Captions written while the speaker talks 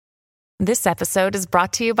This episode is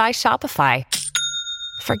brought to you by Shopify.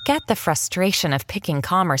 Forget the frustration of picking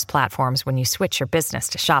commerce platforms when you switch your business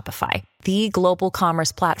to Shopify, the global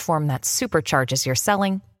commerce platform that supercharges your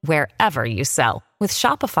selling wherever you sell. With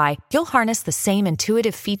Shopify, you'll harness the same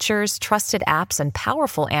intuitive features, trusted apps, and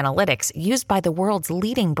powerful analytics used by the world's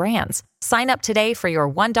leading brands. Sign up today for your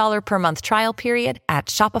 $1 per month trial period at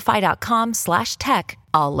shopify.com/tech,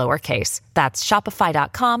 all lowercase. That's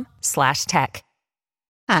shopify.com/tech.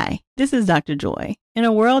 Hi, this is Dr. Joy. In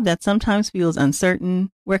a world that sometimes feels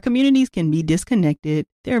uncertain, where communities can be disconnected,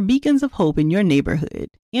 there are beacons of hope in your neighborhood.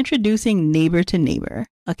 Introducing Neighbor to Neighbor,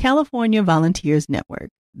 a California volunteers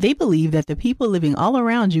network. They believe that the people living all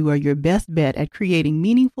around you are your best bet at creating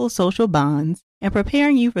meaningful social bonds and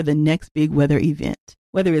preparing you for the next big weather event.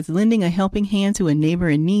 Whether it's lending a helping hand to a neighbor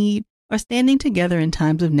in need or standing together in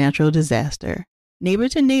times of natural disaster, Neighbor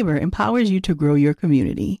to Neighbor empowers you to grow your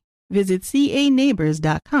community. Visit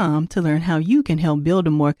caneighbors.com to learn how you can help build a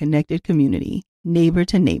more connected community. Neighbor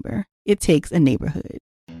to Neighbor. It takes a neighborhood.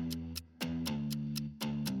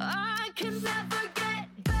 I can never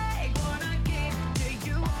get back what I gave to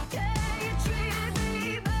you. Yeah, you treated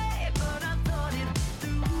me bad, but I thought it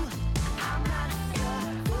through. I'm not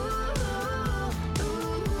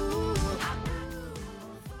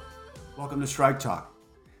your Welcome to Strike Talk.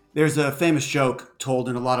 There's a famous joke told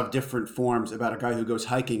in a lot of different forms about a guy who goes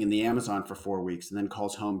hiking in the Amazon for 4 weeks and then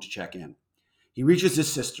calls home to check in. He reaches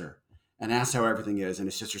his sister and asks how everything is, and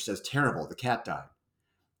his sister says, "Terrible, the cat died."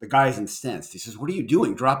 The guy is incensed. He says, "What are you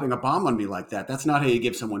doing, dropping a bomb on me like that? That's not how you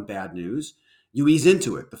give someone bad news. You ease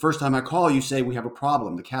into it. The first time I call, you say, we have a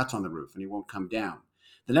problem. The cat's on the roof and he won't come down.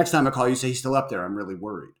 The next time I call, you say, he's still up there. I'm really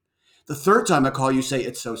worried. The third time I call, you say,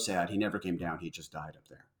 it's so sad. He never came down. He just died up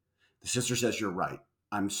there." The sister says, "You're right.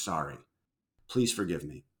 I'm sorry. Please forgive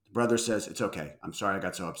me." The brother says, "It's okay. I'm sorry I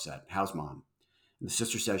got so upset. How's mom?" And the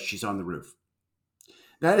sister says, "She's on the roof."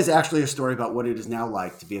 That is actually a story about what it is now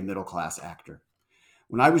like to be a middle-class actor.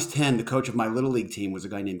 When I was 10, the coach of my Little League team was a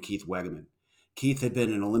guy named Keith Wegeman. Keith had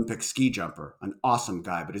been an Olympic ski jumper, an awesome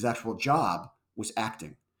guy, but his actual job was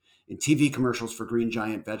acting. In TV commercials for Green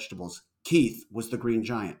Giant vegetables, Keith was the Green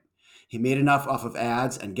Giant. He made enough off of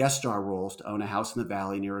ads and guest star roles to own a house in the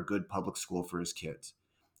valley near a good public school for his kids.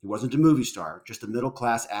 He wasn't a movie star, just a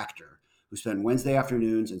middle-class actor who spent Wednesday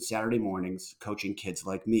afternoons and Saturday mornings coaching kids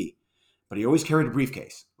like me. But he always carried a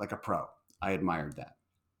briefcase, like a pro. I admired that.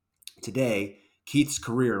 Today, Keith's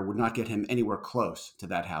career would not get him anywhere close to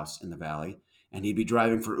that house in the valley, and he'd be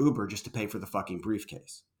driving for Uber just to pay for the fucking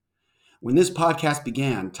briefcase. When this podcast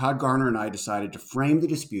began, Todd Garner and I decided to frame the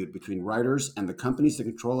dispute between writers and the companies that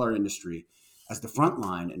control our industry as the front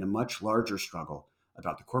line in a much larger struggle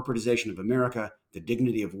about the corporatization of America, the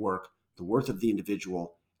dignity of work, the worth of the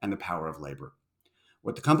individual, and the power of labor.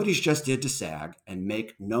 What the companies just did to SAG, and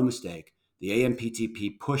make no mistake, the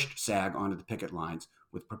AMPTP pushed SAG onto the picket lines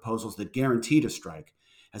with proposals that guaranteed a strike,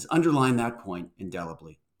 has underlined that point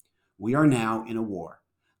indelibly. We are now in a war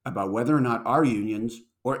about whether or not our unions,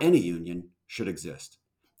 or any union, should exist.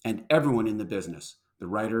 And everyone in the business, the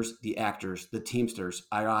writers, the actors, the Teamsters,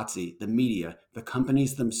 IATSE, the media, the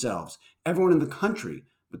companies themselves, everyone in the country,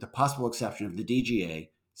 with the possible exception of the DGA,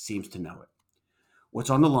 seems to know it. What's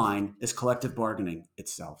on the line is collective bargaining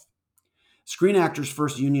itself. Screen Actors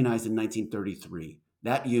first unionized in 1933.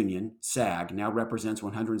 That union, SAG, now represents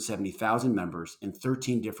 170,000 members in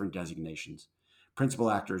 13 different designations. Principal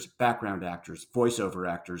actors, background actors, voiceover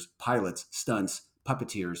actors, pilots, stunts,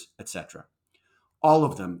 puppeteers, etc. All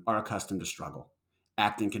of them are accustomed to struggle.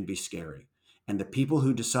 Acting can be scary. And the people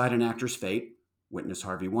who decide an actor's fate, witness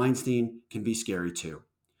Harvey Weinstein, can be scary too.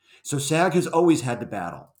 So SAG has always had to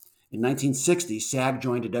battle. In 1960, SAG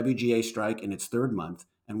joined a WGA strike in its third month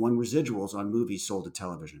and won residuals on movies sold to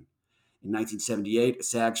television. In 1978, a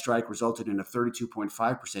SAG strike resulted in a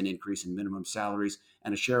 32.5% increase in minimum salaries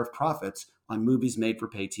and a share of profits on movies made for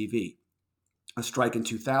pay TV. A strike in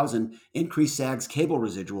 2000 increased SAG's cable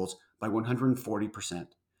residuals by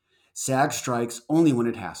 140%. SAG strikes only when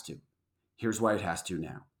it has to. Here's why it has to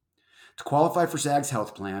now. To qualify for SAG's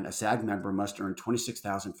health plan, a SAG member must earn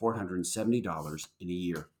 $26,470 in a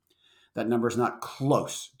year. That number is not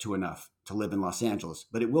close to enough to live in Los Angeles,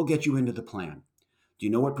 but it will get you into the plan. Do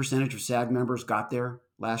you know what percentage of SAG members got there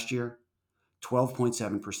last year?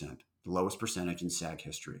 12.7%, the lowest percentage in SAG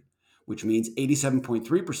history, which means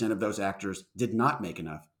 87.3% of those actors did not make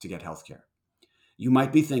enough to get health care. You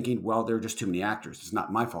might be thinking, well, there are just too many actors. It's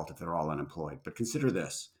not my fault if they're all unemployed. But consider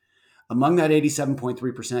this. Among that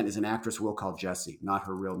 87.3% is an actress we'll call Jessie, not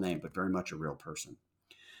her real name, but very much a real person.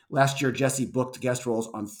 Last year, Jessie booked guest roles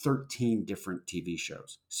on 13 different TV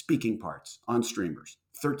shows, speaking parts, on streamers,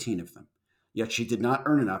 13 of them. yet she did not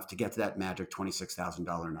earn enough to get to that magic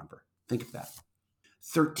 $26,000 number. Think of that.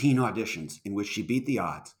 13 auditions in which she beat the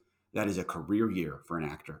odds. That is a career year for an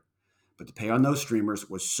actor. But the pay on those streamers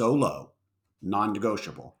was so low,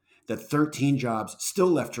 non-negotiable, that 13 jobs still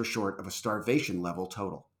left her short of a starvation level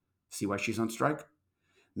total. See why she's on strike?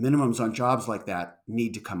 Minimums on jobs like that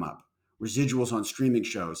need to come up. Residuals on streaming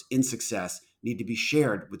shows in success need to be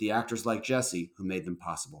shared with the actors like Jesse who made them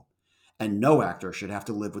possible. And no actor should have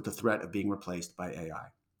to live with the threat of being replaced by AI.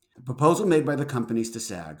 The proposal made by the companies to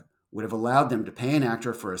SAG would have allowed them to pay an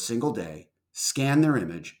actor for a single day, scan their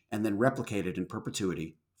image, and then replicate it in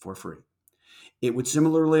perpetuity for free. It would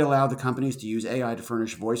similarly allow the companies to use AI to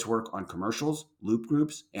furnish voice work on commercials, loop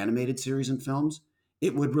groups, animated series, and films.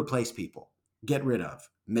 It would replace people, get rid of,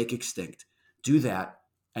 make extinct. Do that,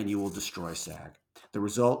 and you will destroy SAG. The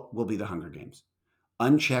result will be the Hunger Games.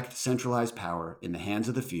 Unchecked centralized power in the hands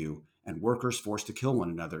of the few, and workers forced to kill one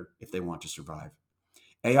another if they want to survive.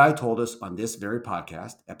 AI told us on this very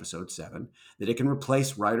podcast, episode 7, that it can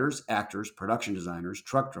replace writers, actors, production designers,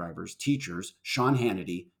 truck drivers, teachers, Sean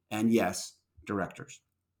Hannity, and yes, directors.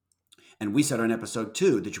 And we said on episode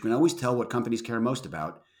 2 that you can always tell what companies care most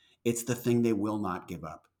about. It's the thing they will not give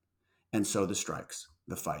up. And so the strikes,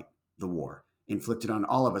 the fight, the war, inflicted on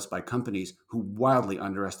all of us by companies who wildly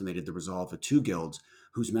underestimated the resolve of 2 guilds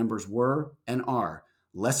whose members were and are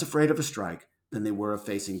less afraid of a strike than they were of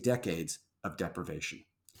facing decades of deprivation.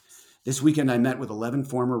 This weekend, I met with 11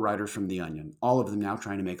 former writers from The Onion, all of them now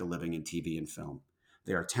trying to make a living in TV and film.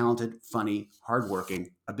 They are talented, funny, hardworking,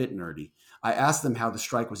 a bit nerdy. I asked them how the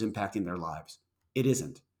strike was impacting their lives. It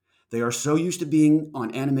isn't. They are so used to being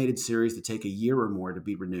on animated series that take a year or more to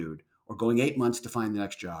be renewed, or going 8 months to find the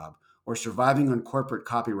next job, or surviving on corporate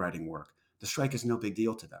copywriting work. The strike is no big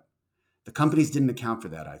deal to them. The companies didn't account for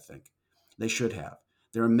that, I think. They should have.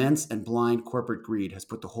 Their immense and blind corporate greed has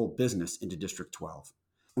put the whole business into District 12.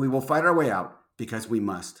 We will fight our way out because we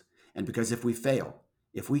must, and because if we fail,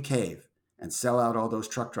 if we cave, and sell out all those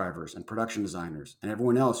truck drivers and production designers and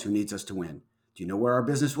everyone else who needs us to win, do you know where our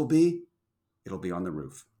business will be? It'll be on the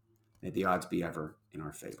roof. May the odds be ever in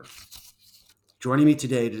our favor. Joining me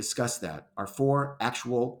today to discuss that are 4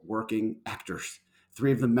 actual working actors,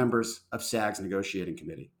 3 of them members of SAG's negotiating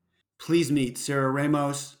committee. Please meet Sarah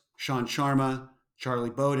Ramos, Sharma, Charlie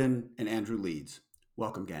Bodin, and Andrew Leeds.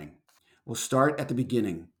 Welcome, gang. We'll start at the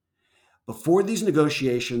beginning. Before these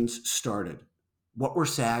negotiations started, what were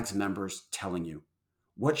SAG's members telling you?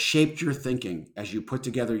 What shaped your thinking as you put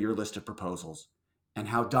together your list of proposals? And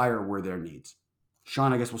how dire were their needs?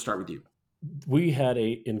 Shaan, I guess we'll start with you. We had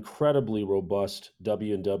a incredibly robust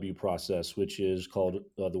W&W process, which is called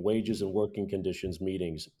the Wages and Working Conditions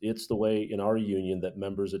meetings. It's the way in our union that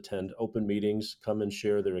members attend open meetings, come and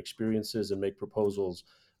share their experiences and make proposals.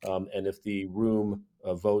 And if the room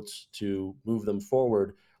votes to move them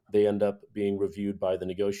forward, they end up being reviewed by the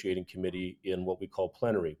negotiating committee in what we call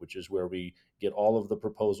plenary, which is where we get all of the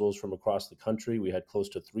proposals from across the country. We had close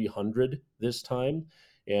to 300 this time.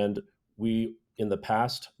 And in the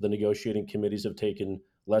past, the negotiating committees have taken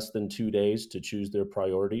less than 2 days to choose their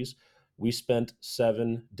priorities. We spent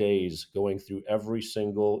 7 days going through every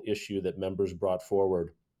single issue that members brought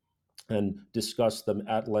forward and discussed them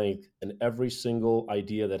at length, and every single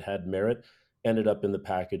idea that had merit ended up in the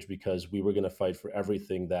package because we were going to fight for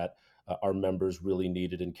everything that our members really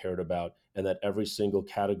needed and cared about, and that every single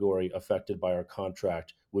category affected by our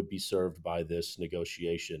contract would be served by this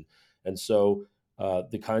negotiation. And so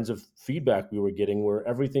the kinds of feedback we were getting were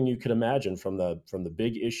everything you could imagine, from the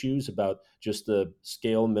big issues about just the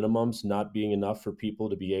scale minimums not being enough for people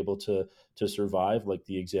to be able to survive, like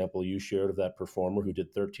the example you shared of that performer who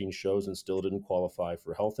did 13 shows and still didn't qualify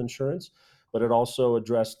for health insurance. But it also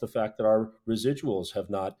addressed the fact that our residuals have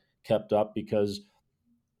not kept up because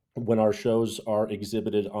when our shows are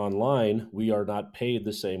exhibited online, we are not paid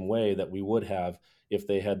the same way that we would have if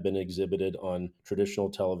they had been exhibited on traditional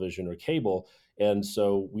television or cable. And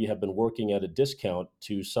so we have been working at a discount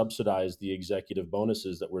to subsidize the executive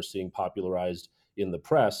bonuses that we're seeing popularized in the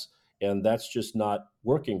press. And that's just not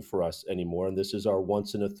working for us anymore. And this is our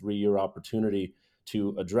once in a 3-year opportunity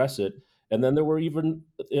to address it. And then there were even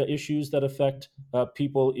issues that affect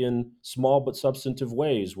people in small but substantive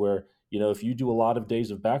ways where, if you do a lot of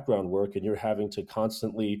days of background work and you're having to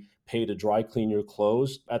constantly pay to dry clean your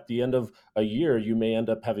clothes, at the end of a year, you may end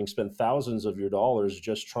up having spent thousands of your dollars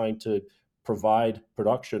just trying to provide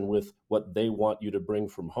production with what they want you to bring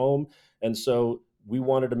from home. And so we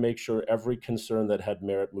wanted to make sure every concern that had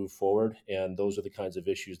merit moved forward. And those are the kinds of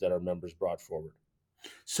issues that our members brought forward.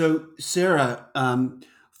 So, Sarah,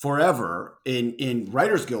 forever in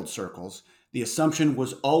Writers Guild circles, the assumption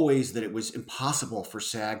was always that it was impossible for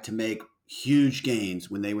SAG to make huge gains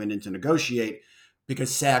when they went in to negotiate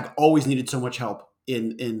because SAG always needed so much help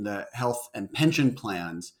in the health and pension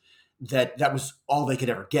plans that was all they could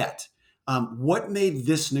ever get. What made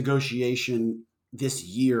this negotiation this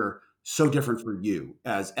year so different for you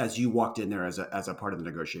as you walked in there as a part of the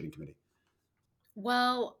negotiating committee?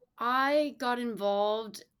 Well, I got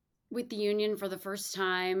involved with the union for the first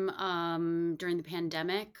time during the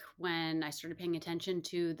pandemic when I started paying attention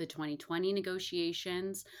to the 2020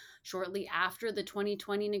 negotiations. Shortly after the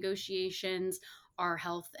 2020 negotiations, our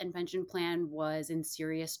health and pension plan was in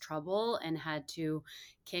serious trouble and had to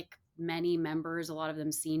kick many members, a lot of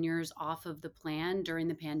them seniors, off of the plan during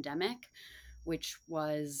the pandemic, which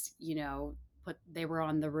was, they were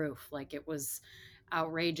on the roof. Like it was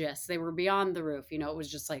outrageous. They were beyond the roof. It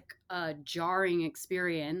was just like a jarring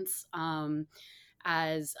experience.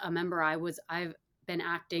 As a member, I've been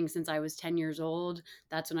acting since I was 10 years old.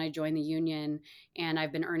 That's when I joined the union, and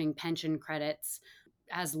I've been earning pension credits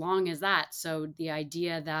as long as that. So the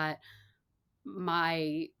idea that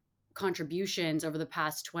my contributions over the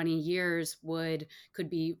past 20 years could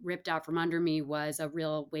be ripped out from under me was a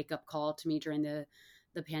real wake up call to me during the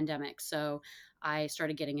pandemic. So I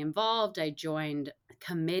started getting involved. I joined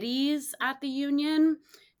committees at the union.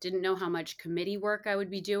 Didn't know how much committee work I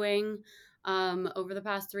would be doing over the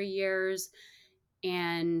past 3 years.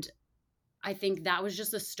 And I think that was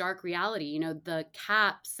just a stark reality. The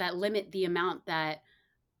caps that limit the amount that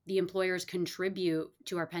the employers contribute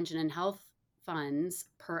to our pension and health funds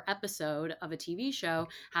per episode of a TV show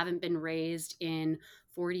haven't been raised in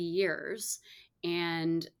 40 years.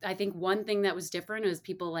 And I think one thing that was different was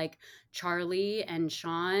people like Charlie and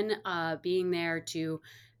Shaan being there to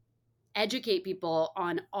educate people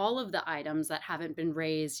on all of the items that haven't been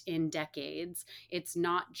raised in decades. It's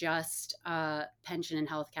not just pension and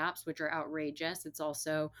health caps, which are outrageous. It's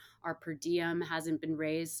also our per diem hasn't been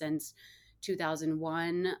raised since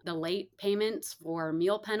 2001. The late payments for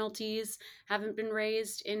meal penalties haven't been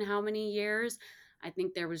raised in how many years? I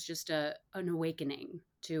think there was just an awakening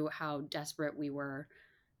to how desperate we were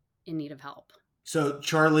in need of help. So,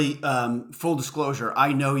 Charlie, full disclosure,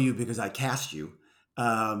 I know you because I cast you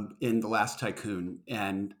in The Last Tycoon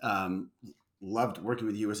and loved working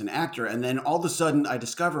with you as an actor. And then all of a sudden, I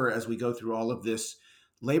discover as we go through all of this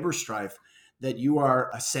labor strife that you are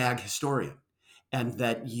a SAG historian and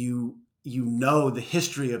that you know the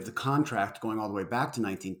history of the contract going all the way back to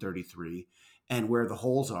 1933 and where the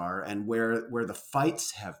holes are and where the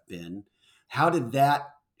fights have been. How did that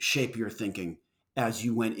shape your thinking as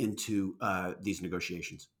you went into these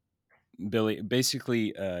negotiations? Billy,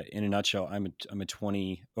 basically, in a nutshell, I'm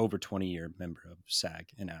a over 20-year member of SAG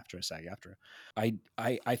and SAG-AFTRA.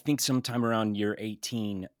 I think sometime around year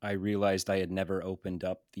 18, I realized I had never opened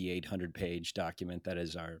up the 800-page document that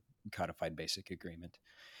is our codified basic agreement.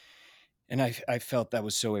 And I felt that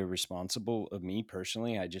was so irresponsible of me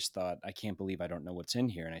personally. I just thought, I can't believe I don't know what's in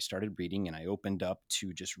here. And I started reading and I opened up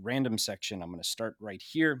to just random section. I'm going to start right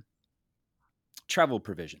here. Travel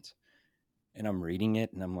provisions. And I'm reading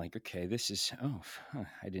it and I'm like, okay,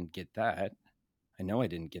 I didn't get that. I know I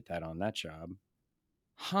didn't get that on that job.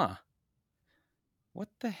 Huh. What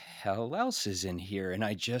the hell else is in here? And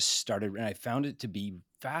I just started, and I found it to be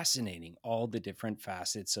fascinating, all the different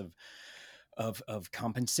facets of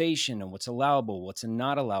compensation and what's allowable, what's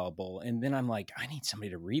not allowable. And then I'm like, I need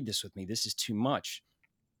somebody to read this with me. This is too much.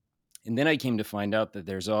 And then I came to find out that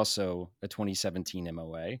there's also a 2017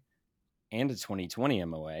 MOA and a 2020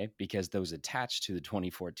 MOA because those attached to the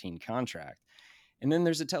 2014 contract. And then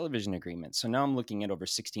there's a television agreement. So now I'm looking at over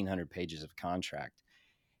 1,600 pages of contract.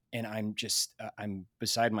 And I'm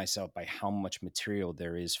beside myself by how much material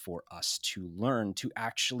there is for us to learn to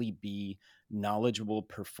actually be knowledgeable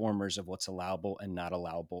performers of what's allowable and not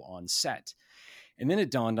allowable on set. And then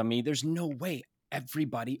it dawned on me, there's no way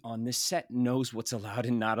everybody on this set knows what's allowed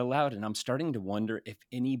and not allowed. And I'm starting to wonder if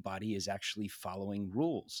anybody is actually following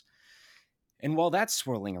rules. And while that's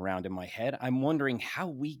swirling around in my head, I'm wondering how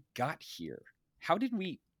we got here. How did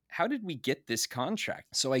we get this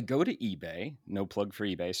contract? So I go to eBay, no plug for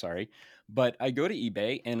eBay, sorry, but I go to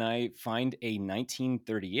eBay and I find a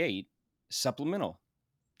 1938 supplemental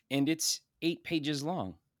and it's 8 pages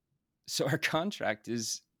long. So our contract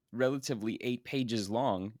is relatively 8 pages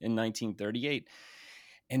long in 1938.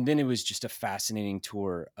 And then it was just a fascinating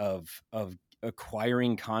tour of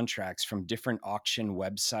acquiring contracts from different auction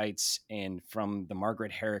websites and from the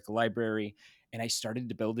Margaret Herrick Library. And I started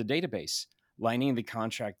to build a database, lining the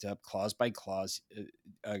contract up clause by clause,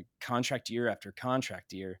 contract year after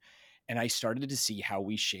contract year. And I started to see how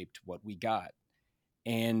we shaped what we got.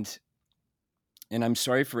 And And I'm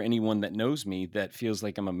sorry for anyone that knows me that feels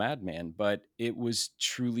like I'm a madman, but it was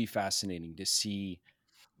truly fascinating to see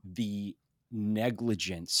the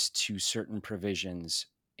negligence to certain provisions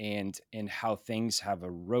and how things have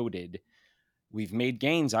eroded. We've made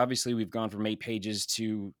gains. Obviously, we've gone from 8 pages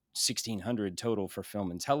to 1,600 total for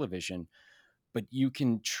film and television, but you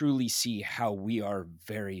can truly see how we are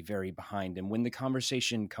very, very behind. And when the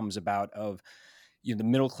conversation comes about of, the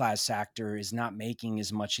middle class actor is not making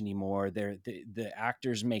as much anymore, the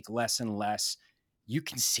actors make less and less. You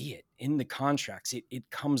can see it in the contracts. It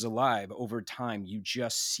comes alive over time. You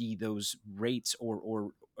just see those rates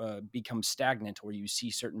or become stagnant, or you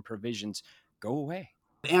see certain provisions go away.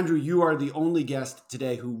 Andrew, you are the only guest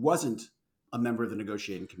today who wasn't a member of the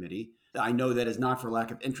negotiating committee. I know that is not for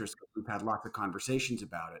lack of interest, because we've had lots of conversations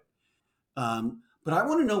about it. But I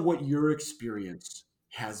want to know what your experience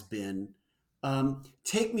has been.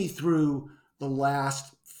 Take me through the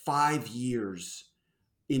last 5 years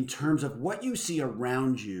in terms of what you see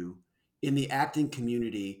around you in the acting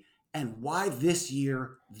community, and why this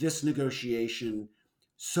year, this negotiation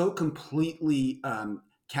so completely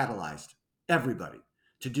catalyzed everybody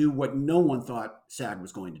to do what no one thought SAG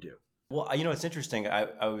was going to do. Well, it's interesting.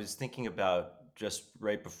 I was thinking about just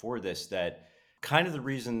right before this that kind of the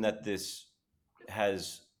reason that this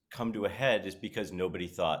has come to a head is because nobody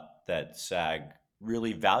thought that SAG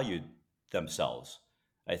really valued themselves.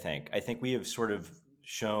 I think we have sort of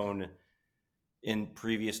shown in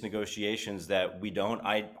previous negotiations that we don't.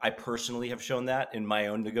 I personally have shown that in my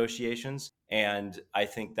own negotiations, and I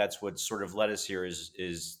think that's what sort of led us here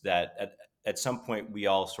is that at some point we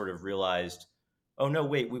all sort of realized, oh no,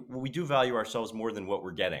 wait, we do value ourselves more than what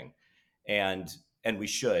we're getting, and we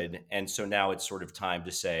should. And so now it's sort of time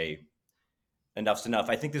to say enough's enough.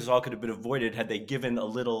 I think this all could have been avoided had they given a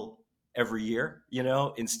little every year,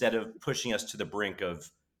 instead of pushing us to the brink of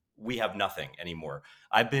we have nothing anymore.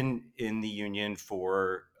 I've been in the union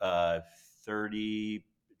for 30,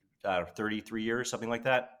 33 years, something like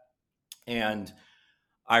that. And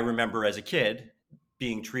I remember as a kid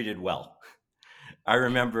being treated well. I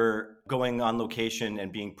remember going on location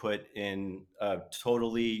and being put in a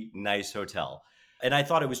totally nice hotel. And I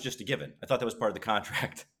thought it was just a given. I thought that was part of the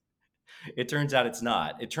contract. It turns out it's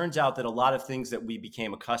not. It turns out that a lot of things that we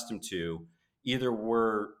became accustomed to either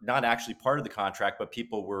were not actually part of the contract, but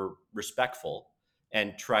people were respectful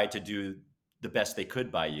and tried to do the best they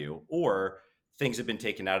could by you, or things have been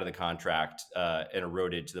taken out of the contract and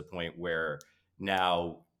eroded to the point where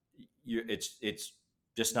now it's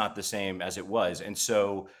just not the same as it was. And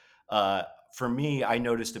so for me, I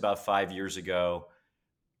noticed about 5 years ago,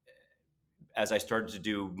 as I started to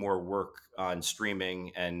do more work on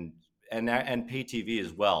streaming and pay TV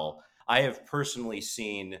as well, I have personally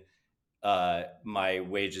seen my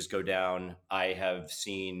wages go down. I have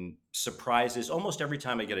seen surprises almost every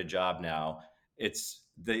time I get a job now. It's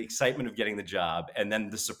the excitement of getting the job and then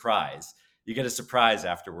the surprise. You get a surprise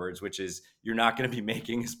afterwards, which is you're not going to be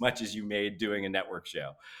making as much as you made doing a network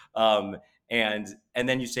show. Um, and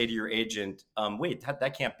then you say to your agent, wait,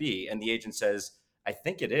 that can't be. And the agent says, I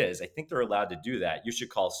think it is. I think they're allowed to do that. You should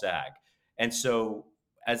call SAG. And so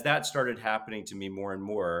as that started happening to me more and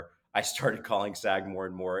more, I started calling SAG more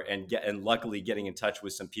and more, and luckily getting in touch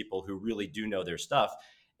with some people who really do know their stuff.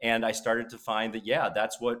 And I started to find that, yeah,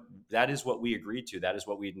 that is what we agreed to. That is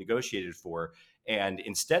what we had negotiated for. And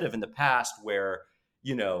instead of in the past where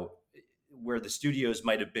the studios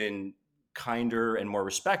might have been kinder and more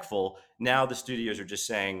respectful, now the studios are just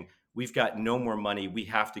saying, we've got no more money. We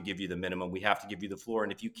have to give you the minimum. We have to give you the floor.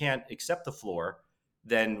 And if you can't accept the floor,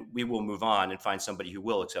 then we will move on and find somebody who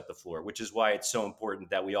will accept the floor, which is why it's so important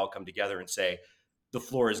that we all come together and say, the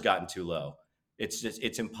floor has gotten too low.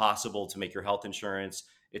 It's impossible to make your health insurance.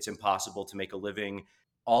 It's impossible to make a living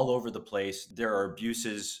all over the place. There are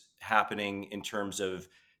abuses happening in terms of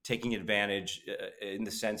taking advantage in the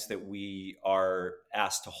sense that we are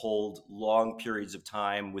asked to hold long periods of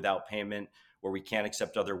time without payment, where we can't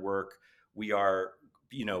accept other work. We are,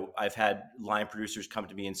 I've had line producers come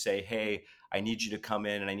to me and say, hey, I need you to come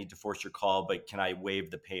in and I need to force your call, but can I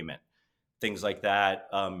waive the payment? Things like that.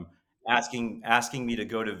 Asking me to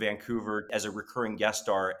go to Vancouver as a recurring guest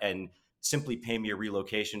star and simply pay me a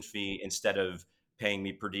relocation fee instead of paying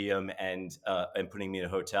me per diem and putting me in a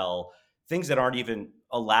hotel. Things that aren't even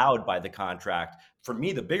allowed by the contract. For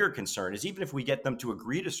me, the bigger concern is, even if we get them to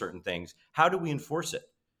agree to certain things, how do we enforce it?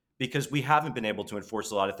 Because we haven't been able to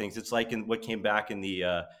enforce a lot of things. It's like in what came back in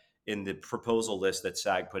the proposal list that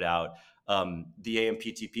SAG put out. The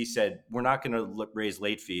AMPTP said, we're not going to raise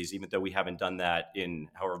late fees, even though we haven't done that in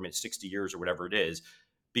however many 60 years or whatever it is,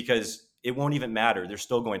 because it won't even matter. They're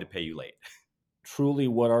still going to pay you late. truly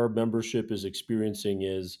what our membership is experiencing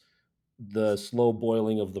is the slow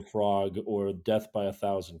boiling of the frog or death by a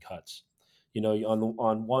thousand cuts.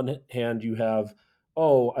 On one hand, you have,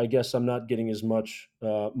 oh, I guess I'm not getting as much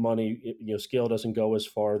money. Scale doesn't go as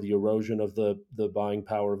far. The erosion of the buying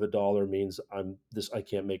power of a dollar means I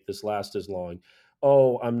can't make this last as long.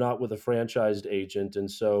 Oh, I'm not with a franchised agent,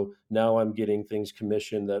 and so now I'm getting things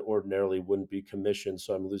commissioned that ordinarily wouldn't be commissioned,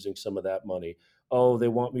 so I'm losing some of that money. Oh, they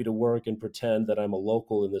want me to work and pretend that I'm a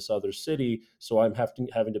local in this other city, so I'm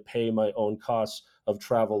having to pay my own costs of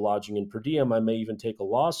travel, lodging, and per diem. I may even take a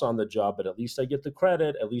loss on the job, but at least I get the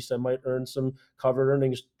credit. At least I might earn some covered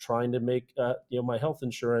earnings trying to make my health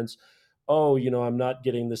insurance. Oh, I'm not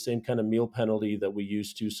getting the same kind of meal penalty that we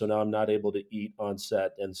used to, so now I'm not able to eat on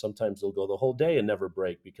set. And sometimes they'll go the whole day and never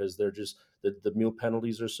break because they're just the meal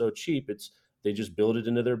penalties are so cheap. They just build it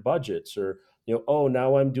into their budgets. Or oh,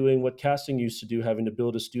 now I'm doing what casting used to do, having to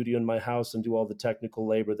build a studio in my house and do all the technical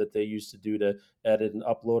labor that they used to do to edit and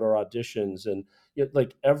upload our auditions. And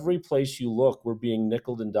like every place you look, we're being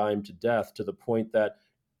nickeled and dimed to death, to the point that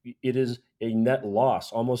it is a net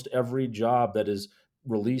loss. Almost every job that is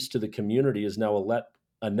released to the community is now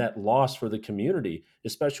a net loss for the community,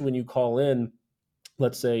 especially when you call in,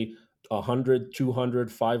 let's say, 100,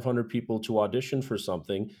 200, 500 people to audition for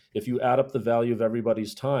something. If you add up the value of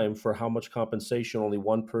everybody's time for how much compensation only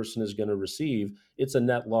one person is going to receive, it's a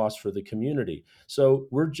net loss for the community. So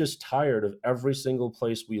we're just tired of every single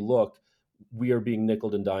place we look, we are being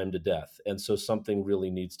nickeled and dimed to death. And so something really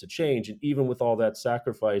needs to change. And even with all that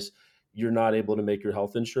sacrifice, you're not able to make your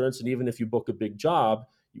health insurance. And even if you book a big job,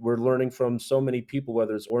 we're learning from so many people,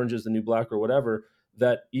 whether it's Orange is the New Black or whatever,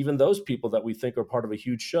 that even those people that we think are part of a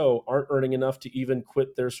huge show aren't earning enough to even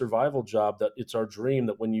quit their survival job. That it's our dream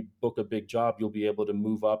that when you book a big job, you'll be able to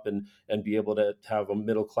move up and be able to have a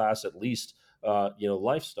middle class, at least,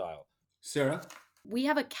 lifestyle. Sarah? We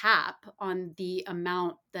have a cap on the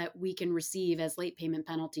amount that we can receive as late payment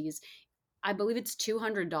penalties. I believe it's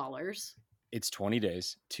 $200. It's 20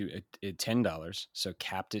 days to $10, so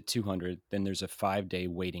capped at 200. Then there's a 5-day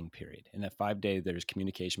waiting period. In that 5-day, there's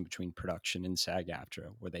communication between production and SAG-AFTRA,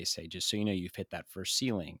 where they say, just so you know, you've hit that first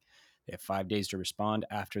ceiling. They have 5 days to respond.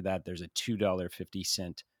 After that, there's a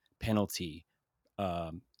 $2.50 penalty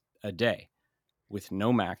a day with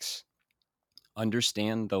no max.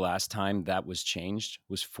 Understand the last time that was changed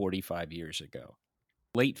was 45 years ago.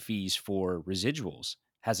 Late fees for residuals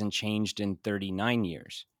hasn't changed in 39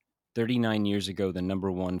 years. 39 years ago, the number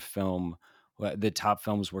one film, the top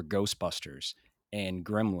films were Ghostbusters and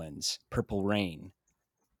Gremlins, Purple Rain.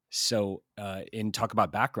 So, and talk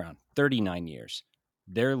about background, 39 years.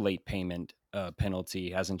 Their late payment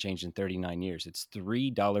penalty hasn't changed in 39 years. It's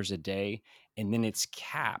 $3 a day, and then it's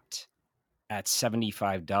capped at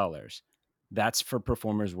 $75. That's for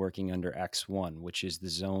performers working under X1, which is the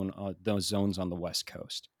zone, those zones on the West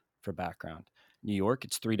Coast. For background, New York,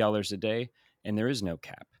 it's $3 a day, and there is no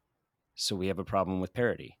cap. So we have a problem with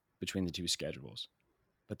parity between the two schedules.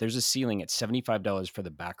 But there's a ceiling at $75 for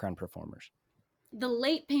the background performers. The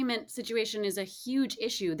late payment situation is a huge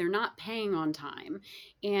issue. They're not paying on time.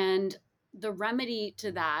 And the remedy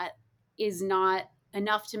to that is not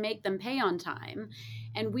enough to make them pay on time.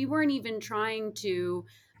 And we weren't even trying to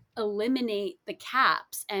eliminate the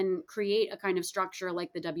caps and create a kind of structure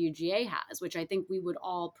like the WGA has, which I think we would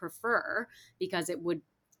all prefer because it would,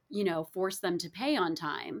 force them to pay on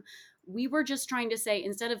time. We were just trying to say,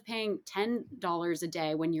 instead of paying $10 a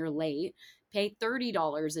day when you're late, pay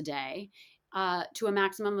 $30 a day, to a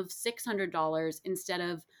maximum of $600 instead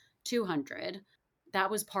of $200.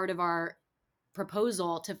 That was part of our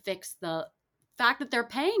proposal to fix the fact that they're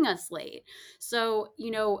paying us late. So,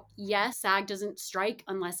 yes, SAG doesn't strike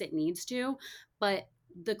unless it needs to, but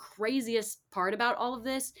the craziest part about all of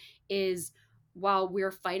this is, while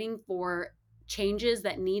we're fighting for changes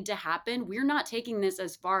that need to happen, we're not taking this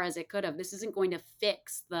as far as it could have. This isn't going to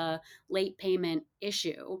fix the late payment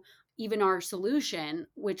issue. Even our solution,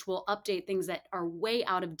 which will update things that are way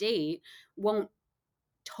out of date, won't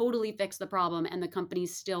totally fix the problem, and the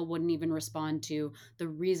companies still wouldn't even respond to the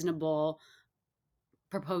reasonable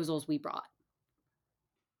proposals we brought.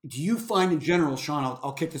 Do you find in general, Shaan,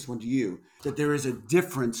 I'll kick this one to you, that there is a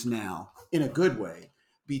difference now, in a good way,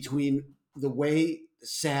 between the way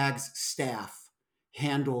SAG's staff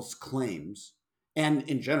handles claims and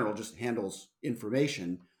in general just handles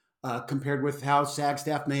information compared with how SAG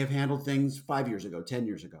staff may have handled things 5 years ago, 10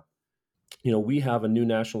 years ago? We have a new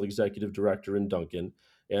national executive director in Duncan,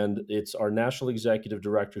 And it's our national executive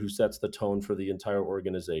director who sets the tone for the entire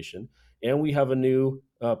organization. And we have a new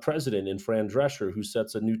president in Fran Drescher who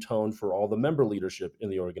sets a new tone for all the member leadership in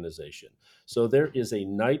the organization. So there is a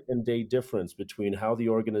night and day difference between how the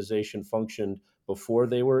organization functioned before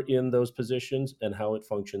they were in those positions and how it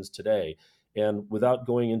functions today. And without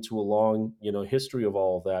going into a long, history of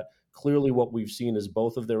all of that, clearly what we've seen is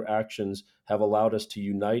both of their actions have allowed us to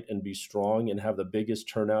unite and be strong and have the biggest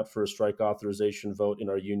turnout for a strike authorization vote in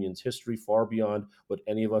our union's history, far beyond what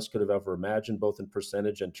any of us could have ever imagined, both in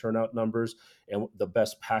percentage and turnout numbers, and the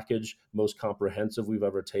best package, most comprehensive we've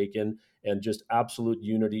ever taken, and just absolute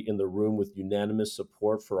unity in the room with unanimous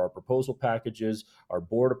support for our proposal packages, our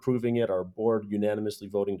board approving it, our board unanimously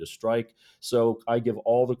voting to strike. So I give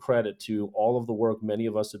all the credit to all of the work many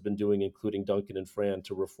of us have been doing, including Duncan and Fran,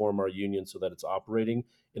 to reform our union so that it's operating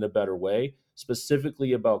in a better way.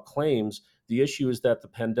 Specifically about claims, the issue is that the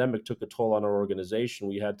pandemic took a toll on our organization.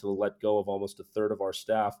 We had to let go of almost a third of our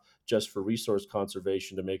staff just for resource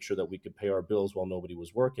conservation to make sure that we could pay our bills while nobody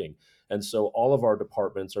was working. And so all of our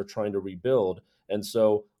departments are trying to rebuild. And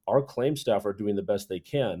so our claim staff are doing the best they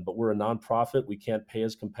can, but we're a nonprofit. We can't pay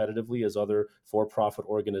as competitively as other for-profit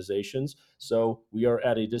organizations. So we are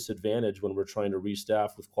at a disadvantage when we're trying to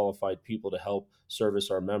restaff with qualified people to help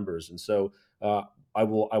service our members. And so I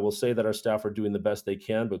will say that our staff are doing the best they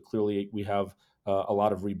can, but clearly we have a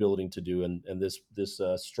lot of rebuilding to do, and this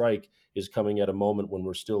strike is coming at a moment when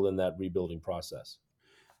we're still in that rebuilding process.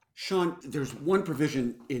 Shaan, there's one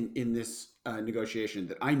provision in this negotiation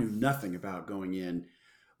that I knew nothing about going in,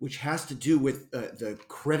 which has to do with the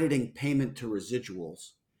crediting payment to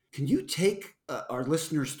residuals. Can you take our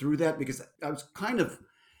listeners through that? Because I was kind of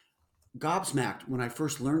gobsmacked when I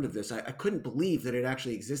first learned of this. I couldn't believe that it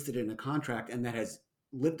actually existed in a contract and that has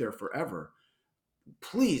lived there forever.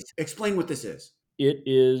 Please explain what this is. It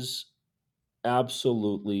is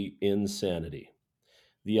absolutely insanity.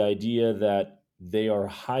 The idea that they are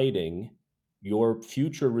hiding your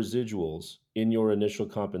future residuals in your initial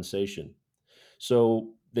compensation. So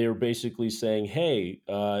they're basically saying, hey,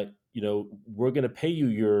 we're going to pay you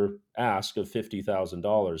your ask of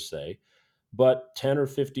 $50,000, say, but 10 or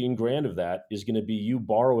 15 grand of that is going to be you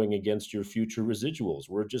borrowing against your future residuals.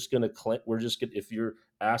 If you're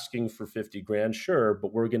asking for 50 grand, sure,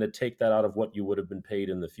 but we're going to take that out of what you would have been paid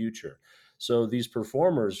in the future. So these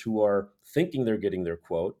performers who are thinking they're getting their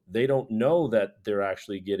quote, they don't know that they're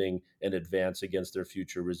actually getting an advance against their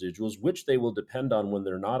future residuals, which they will depend on when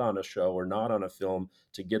they're not on a show or not on a film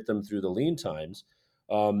to get them through the lean times.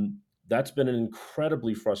 That's been an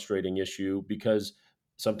incredibly frustrating issue because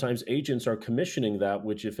sometimes agents are commissioning that,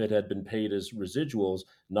 which if it had been paid as residuals,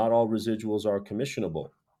 not all residuals are commissionable.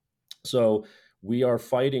 So we are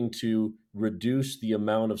fighting to reduce the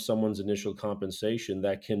amount of someone's initial compensation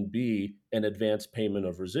that can be an advance payment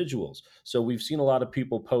of residuals. So we've seen a lot of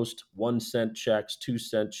people post 1 cent checks, 2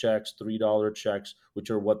 cent checks, $3 checks,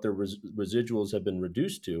 which are what their residuals have been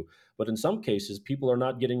reduced to. But in some cases, people are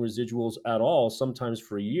not getting residuals at all, sometimes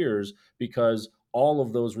for years, because all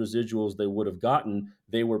of those residuals they would have gotten,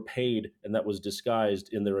 they were paid, and that was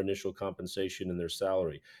disguised in their initial compensation and their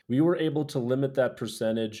salary. We were able to limit that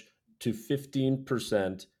percentage to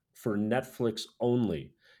 15% for Netflix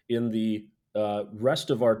only. In the rest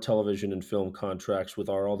of our television and film contracts with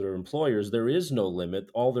our other employers, there is no limit.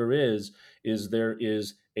 All there is there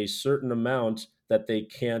is a certain amount that they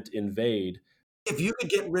can't invade. If you could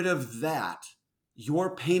get rid of that,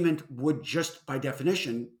 your payment would just by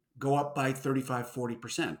definition go up by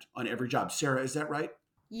 35-40% on every job. Sarah, is that right?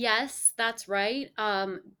 Yes, that's right.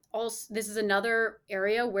 Also, this is another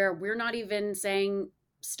area where we're not even saying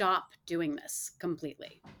stop doing this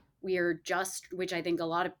completely. We are just, which I think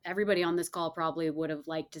everybody on this call probably would have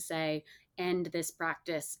liked to say, end this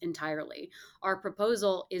practice entirely. Our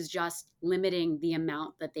proposal is just limiting the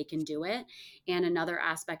amount that they can do it. And another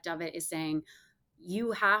aspect of it is saying,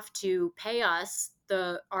 you have to pay us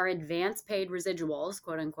our advance paid residuals,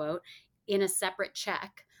 quote unquote, in a separate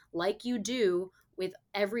check, like you do with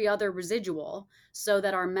every other residual, so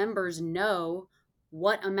that our members know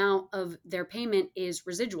what amount of their payment is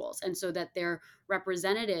residuals, and so that their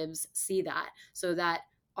representatives see that, so that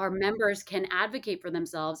our members can advocate for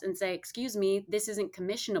themselves and say, excuse me, this isn't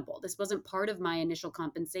commissionable. This wasn't part of my initial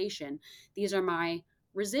compensation. These are my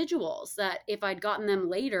residuals that if I'd gotten them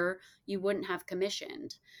later, you wouldn't have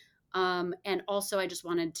commissioned. And also, I just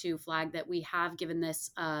wanted to flag that we have given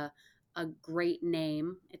this a great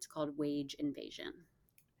name. It's called wage invasion.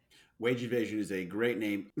 Wage invasion is a great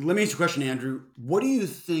name. Let me ask you a question, Andrew. What do you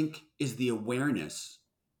think is the awareness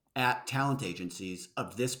at talent agencies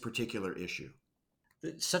of this particular issue?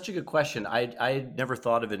 It's such a good question. I had never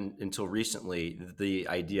thought of it until recently. The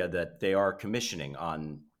idea that they are commissioning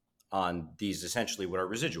on these essentially what are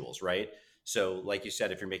residuals, right? So, like you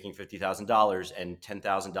said, if you're making $50,000 and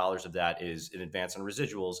 $10,000 of that is in advance on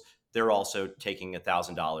residuals, they're also taking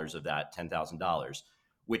 $1,000 of that $10,000,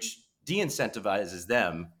 which de-incentivizes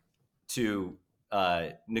them to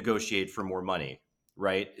negotiate for more money,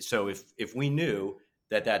 right? So if we knew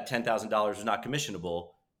that that $10,000 was not commissionable,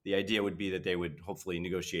 the idea would be that they would hopefully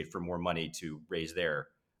negotiate for more money to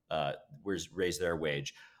uh, raise their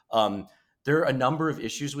wage. There are a number of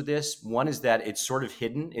issues with this. One is that it's sort of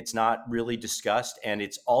hidden; it's not really discussed, and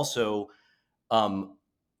it's also um,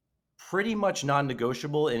 pretty much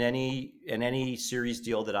non-negotiable in any series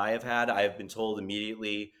deal that I have had. I have been told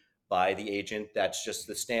immediately by the agent that's just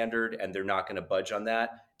the standard and they're not going to budge on that.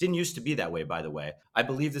 Didn't used to be that way, by the way. I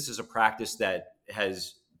believe this is a practice that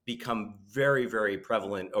has become very, very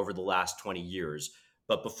prevalent over the last 20 years,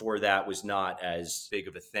 but before that was not as big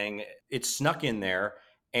of a thing. It's snuck in there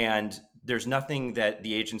and there's nothing that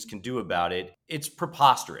the agents can do about it. It's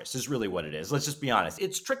preposterous, is really what it is. Let's just be honest.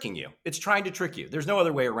 It's tricking you. It's trying to trick you. There's no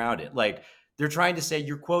other way around it. Like they're trying to say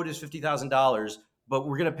your quote is $50,000, but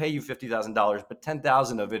we're going to pay you $50,000, but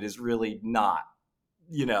 10,000 of it is really not.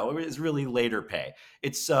 It's really later pay.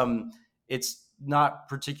 It's not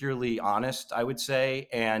particularly honest, I would say.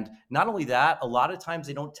 And not only that, a lot of times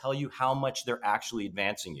they don't tell you how much they're actually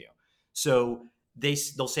advancing you. So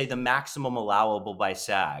they'll say the maximum allowable by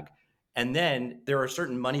SAG. And then there are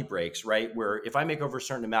certain money breaks, right? Where if I make over a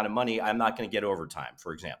certain amount of money, I'm not going to get overtime,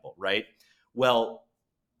 for example, right? Well,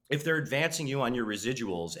 if they're advancing you on your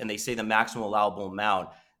residuals and they say the maximum allowable amount,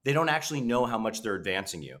 they don't actually know how much they're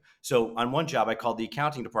advancing you. So on one job, I called the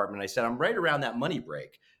accounting department. I said, I'm right around that money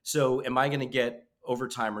break. So am I going to get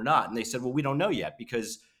overtime or not? And they said, well, we don't know yet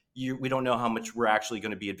because we don't know how much we're actually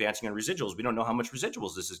going to be advancing on residuals. We don't know how much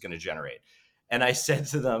residuals this is going to generate. And I said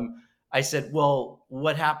to them, I said, well,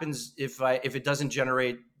 what happens if it doesn't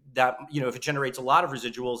generate that, if it generates a lot of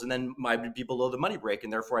residuals and then I'd be below the money break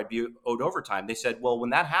and therefore I'd be owed overtime. They said, well, when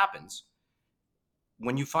that happens,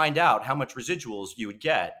 when you find out how much residuals you would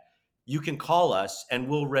get, you can call us and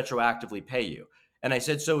we'll retroactively pay you. And I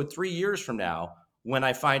said, so 3 years from now, when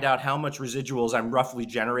I find out how much residuals I'm roughly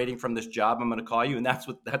generating from this job, I'm going to call you. And that's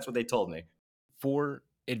what they told me. For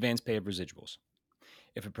advance pay of residuals,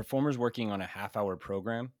 if a performer is working on a half-hour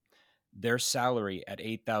program, their salary at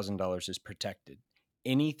 $8,000 is protected.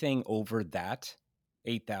 Anything over that,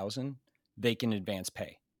 $8,000, they can advance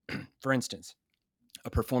pay. For instance, a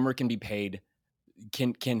performer can be paid,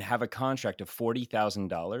 can have a contract of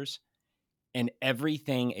 $40,000, and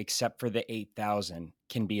everything except for the $8,000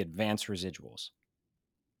 can be advance residuals.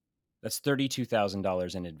 That's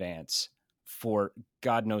 $32,000 in advance for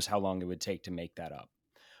God knows how long it would take to make that up.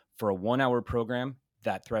 For a 1-hour program,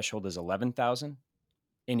 that threshold is $11,000.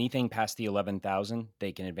 Anything past the $11,000,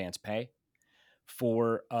 they can advance pay.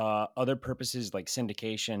 For other purposes like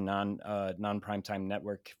syndication, non-primetime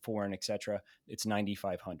network, foreign, etc., it's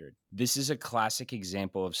 $9,500. This is a classic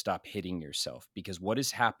example of stop hitting yourself, because what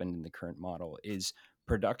has happened in the current model is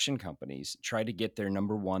production companies try to get their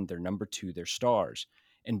number one, their number two, their stars,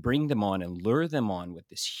 and bring them on and lure them on with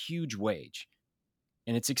this huge wage.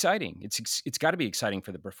 And it's exciting. It's got to be exciting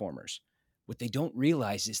for the performers. What they don't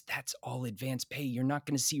realize is that's all advance pay. You're not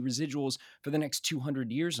going to see residuals for the next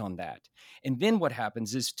 200 years on that. And then what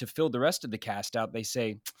happens is, to fill the rest of the cast out, they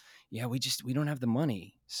say, yeah, we don't have the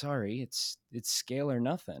money. Sorry, it's scale or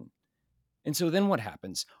nothing. And so then what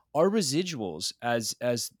happens? Our residuals, as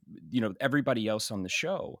everybody else on the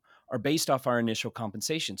show, are based off our initial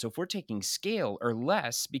compensation. So if we're taking scale or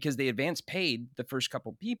less because they advance paid the first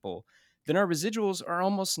couple people, then our residuals are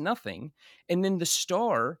almost nothing. And then the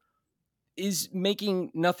star is making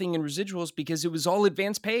nothing in residuals because it was all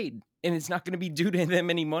advance paid and it's not going to be due to them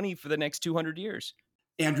any money for the next 200 years.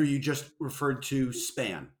 Andrew, you just referred to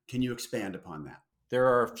span. Can you expand upon that? There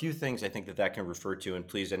are a few things I think that can refer to, and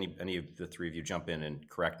please, any of the three of you jump in and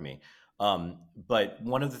correct me. But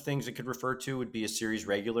one of the things it could refer to would be a series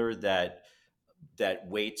regular that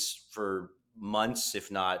waits for months, if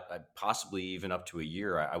not possibly even up to a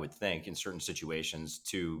year, I would think, in certain situations,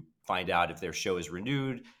 to find out if their show is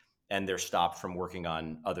renewed and they're stopped from working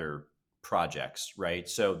on other projects, right?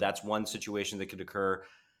 So that's one situation that could occur.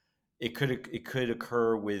 It could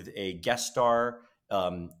occur with a guest star.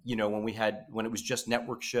 When it was just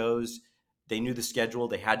network shows, they knew the schedule,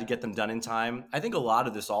 they had to get them done in time. I think a lot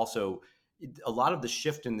of the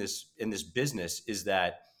shift in this business is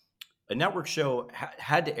that a network show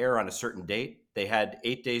had to air on a certain date. They had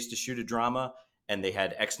 8 days to shoot a drama, and they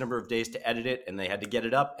had X number of days to edit it, and they had to get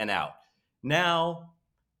it up and out. Now,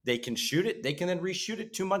 They can shoot it. They can then reshoot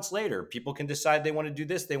it 2 months later. People can decide they want to do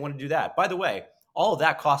this, they want to do that. By the way, all of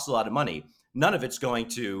that costs a lot of money. None of it's going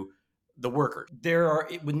to the workers. There are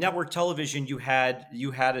with network television, you had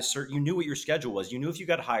a certain, you knew what your schedule was. You knew if you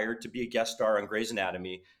got hired to be a guest star on Grey's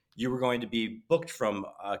Anatomy, you were going to be booked from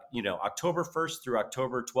October 1st through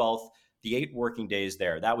October 12th, the 8 working days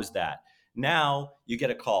there. That was that. Now you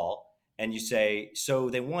get a call and you say, so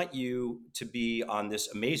they want you to be on this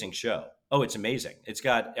amazing show. Oh, it's amazing. It's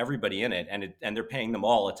got everybody in it, and they're paying them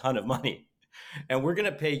all a ton of money. And we're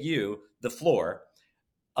going to pay you the floor.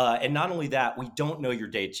 And not only that, we don't know your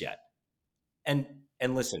dates yet. And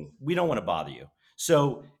listen, we don't want to bother you.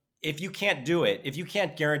 So if you can't do it, if you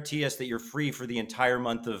can't guarantee us that you're free for the entire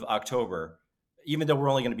month of October, even though we're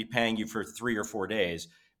only going to be paying you for 3 or 4 days,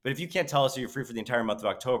 but if you can't tell us that you're free for the entire month of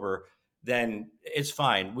October, then it's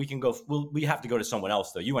fine. We can go. We have to go to someone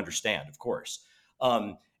else, though. You understand, of course.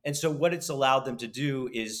 And so what it's allowed them to do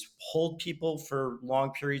is hold people for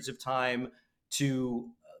long periods of time, to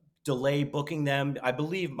delay booking them. I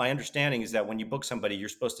believe my understanding is that when you book somebody, you're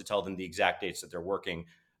supposed to tell them the exact dates that they're working.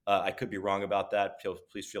 I could be wrong about that.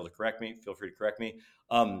 Please feel free to correct me.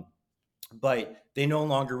 But they no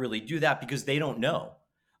longer really do that because they don't know.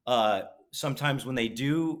 Sometimes when they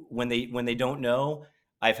do, when they don't know,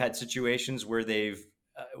 I've had situations where they've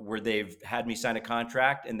had me sign a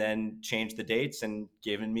contract and then changed the dates and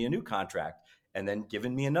given me a new contract and then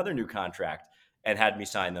given me another new contract and had me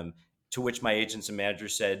sign them. To which my agents and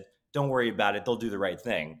managers said, "Don't worry about it. They'll do the right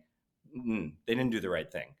thing." They didn't do the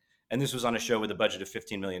right thing. And this was on a show with a budget of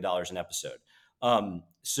 $15 million an episode. And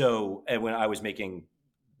when I was making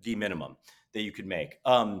the minimum that you could make.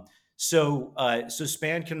 So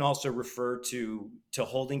span can also refer to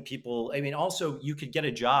holding people. I mean, also you could get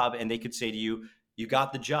a job and they could say to you, "You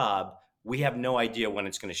got the job. We have no idea when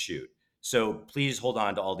it's going to shoot. So please hold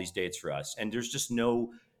on to all these dates for us." And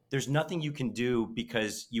there's nothing you can do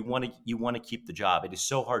because you want to keep the job. It is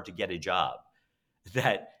so hard to get a job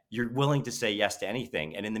that you're willing to say yes to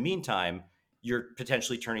anything. And in the meantime, you're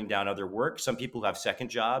potentially turning down other work. Some people who have second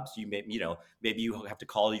jobs, maybe you have to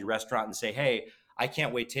call your restaurant and say, "Hey, I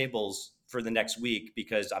can't wait tables for the next week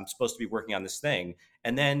because I'm supposed to be working on this thing."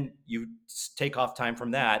 And then you take off time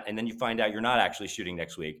from that, and then you find out you're not actually shooting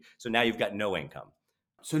next week. So now you've got no income.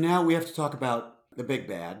 So now we have to talk about the big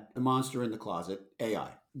bad, the monster in the closet,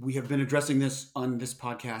 AI. We have been addressing this on this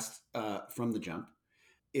podcast from the jump.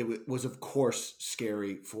 It was, of course,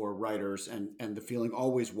 scary for writers, and the feeling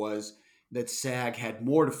always was that SAG had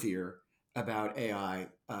more to fear about AI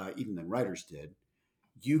even than writers did.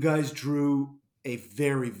 You guys drew a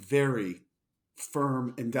very, very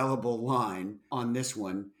firm, indelible line on this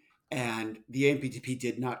one, and the AMPTP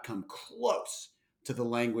did not come close to the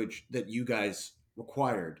language that you guys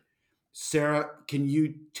required. Sarah, can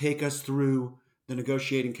you take us through the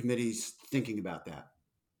negotiating committee's thinking about that?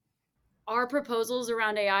 Our proposals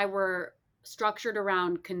around AI were structured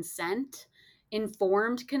around consent,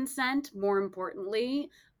 informed consent, more importantly,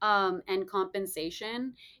 and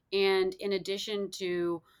compensation. And in addition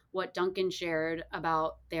to what Duncan shared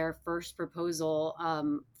about their first proposal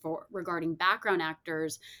for regarding background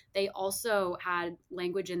actors, they also had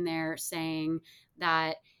language in there saying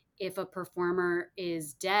that if a performer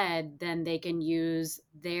is dead, then they can use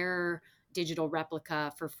their digital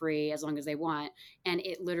replica for free as long as they want. And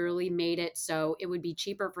it literally made it so it would be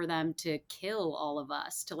cheaper for them to kill all of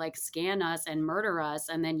us, to like scan us and murder us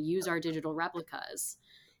and then use our digital replicas.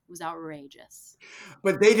 It was outrageous.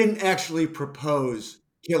 But they didn't actually propose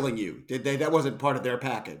killing you, did they? That wasn't part of their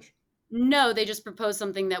package. No, they just proposed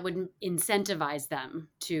something that would incentivize them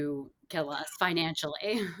to kill us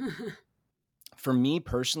financially. For me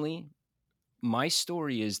personally, my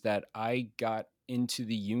story is that I got into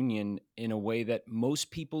the union in a way that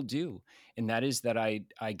most people do, and that is that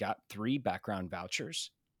I got 3 background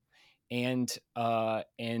vouchers, and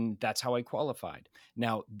that's how I qualified.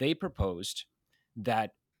 Now they proposed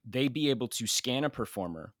that they be able to scan a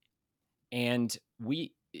performer, and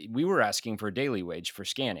we were asking for a daily wage for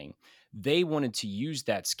scanning. They wanted to use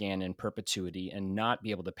that scan in perpetuity and not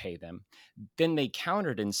be able to pay them. Then they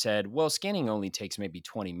countered and said, well, scanning only takes maybe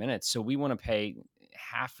 20 minutes, so we want to pay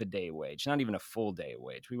half a day wage, not even a full day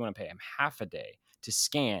wage. We want to pay them half a day to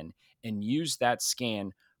scan and use that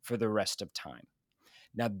scan for the rest of time.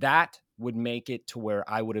 Now that would make it to where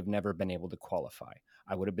I would have never been able to qualify.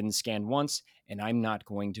 I would have been scanned once, and I'm not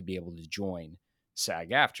going to be able to join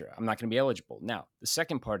SAG-AFTRA. I'm not going to be eligible. Now, the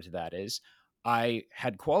second part of that is I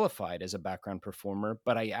had qualified as a background performer,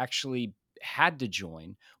 but I actually had to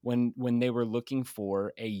join when they were looking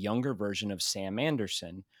for a younger version of Sam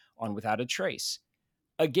Anderson on Without a Trace.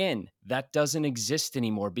 Again, that doesn't exist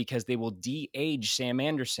anymore because they will de-age Sam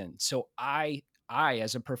Anderson. So I,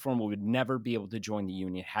 as a performer, would never be able to join the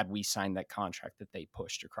union had we signed that contract that they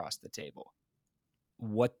pushed across the table.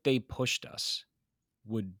 What they pushed us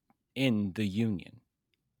would end the union.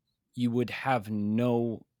 You would have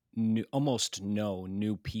almost no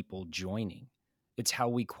new people joining. It's how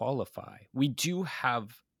we qualify. We do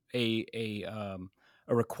have a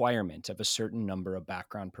requirement of a certain number of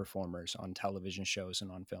background performers on television shows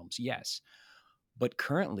and on films. Yes, but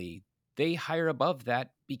currently they hire above that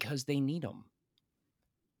because they need them.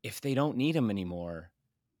 If they don't need them anymore,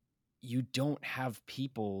 you don't have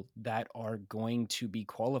people that are going to be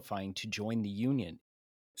qualifying to join the union.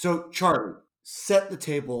 So, Charlie, set the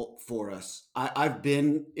table for us. I've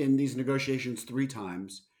been in these negotiations 3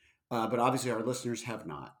 times, but obviously our listeners have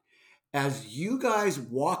not. As you guys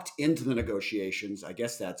walked into the negotiations, I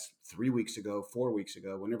guess that's 3 weeks ago, 4 weeks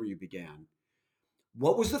ago, whenever you began,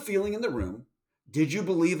 what was the feeling in the room? Did you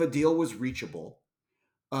believe a deal was reachable?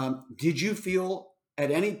 Did you feel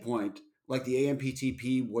at any point like the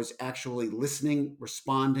AMPTP was actually listening,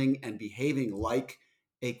 responding, and behaving like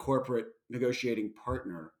a corporate negotiating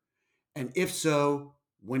partner? And if so,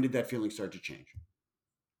 when did that feeling start to change?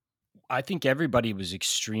 I think everybody was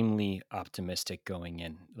extremely optimistic going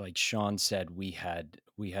in. Like Shaan said, we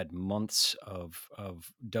had months of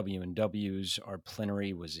W and Ws. Our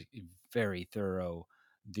plenary was very thorough.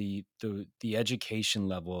 The education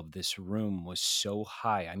level of this room was so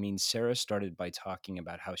high. I mean, Sarah started by talking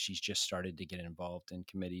about how she's just started to get involved in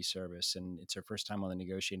committee service, and it's her first time on the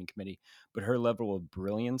negotiating committee. But her level of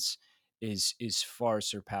brilliance is far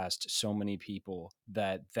surpassed so many people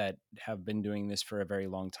that have been doing this for a very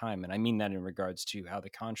long time. And I mean that in regards to how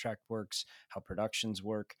the contract works, how productions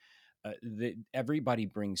work. Everybody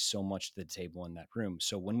brings so much to the table in that room.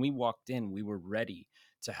 So when we walked in, we were ready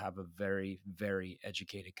to have a very, very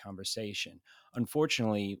educated conversation.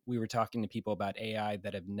 Unfortunately, we were talking to people about AI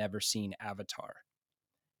that have never seen Avatar.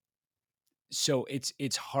 So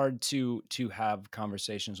it's hard to have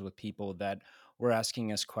conversations with people that were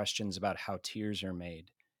asking us questions about how tears are made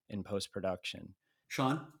in post production.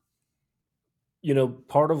 Shaan?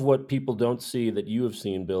 Part of what people don't see that you have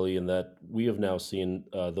seen, Billy, and that we have now seen,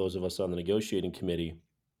 those of us on the negotiating committee,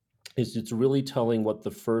 is it's really telling what the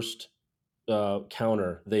first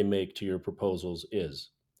counter they make to your proposals is.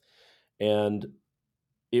 And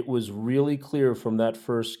it was really clear from that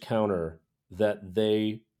first counter that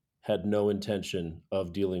they had no intention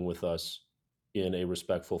of dealing with us in a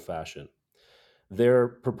respectful fashion. Their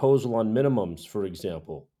proposal on minimums, for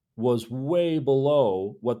example, was way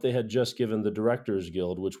below what they had just given the Directors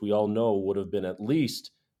Guild, which we all know would have been at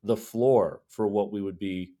least the floor for what we would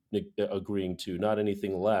be agreeing to, not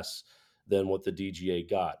anything less than what the DGA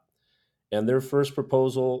got. And their first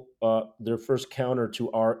proposal, their first counter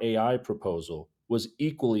to our AI proposal was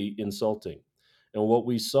equally insulting. And what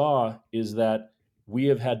we saw is that we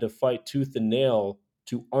have had to fight tooth and nail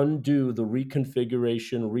to undo the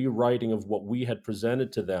reconfiguration, rewriting of what we had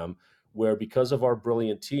presented to them, where because of our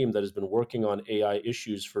brilliant team that has been working on AI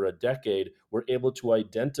issues for a decade, we're able to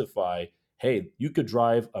identify, hey, you could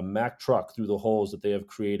drive a Mack truck through the holes that they have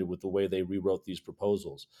created with the way they rewrote these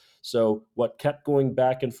proposals. So what kept going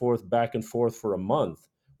back and forth for a month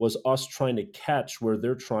was us trying to catch where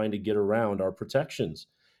they're trying to get around our protections.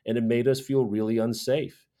 And it made us feel really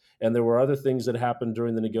unsafe. And there were other things that happened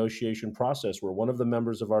during the negotiation process where one of the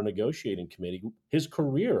members of our negotiating committee, his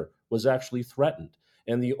career was actually threatened.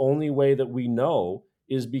 And the only way that we know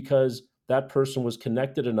is because that person was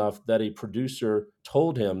connected enough that a producer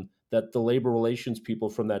told him that the labor relations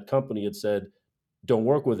people from that company had said, don't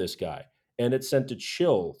work with this guy. And it sent a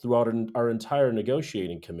chill throughout our entire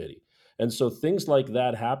negotiating committee. And so things like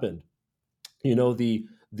that happened. The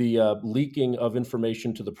leaking of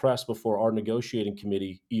information to the press before our negotiating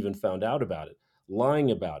committee even found out about it, lying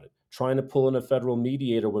about it, trying to pull in a federal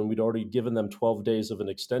mediator when we'd already given them 12 days of an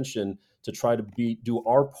extension to try to do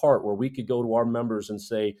our part where we could go to our members and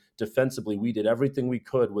say defensively, we did everything we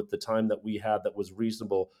could with the time that we had that was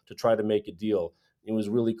reasonable to try to make a deal. It was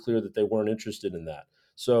really clear that they weren't interested in that.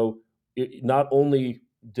 So not only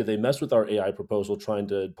did they mess with our AI proposal trying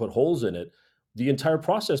to put holes in it, the entire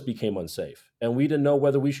process became unsafe. And we didn't know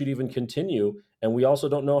whether we should even continue. And we also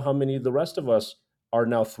don't know how many of the rest of us are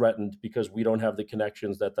now threatened because we don't have the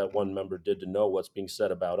connections that one member did to know what's being said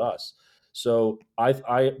about us. So what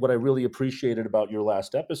I really appreciated about your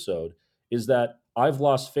last episode is that I've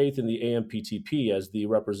lost faith in the AMPTP as the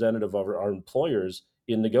representative of our employers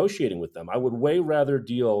in negotiating with them. I would way rather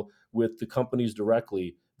deal with the companies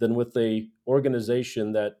directly than with a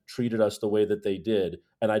organization that treated us the way that they did.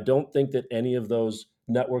 And I don't think that any of those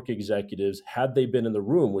network executives, had they been in the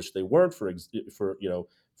room, which they weren't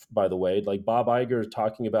by the way, like Bob Iger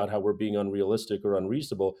talking about how we're being unrealistic or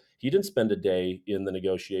unreasonable, he didn't spend a day in the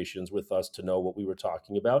negotiations with us to know what we were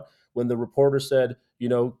talking about. When the reporter said,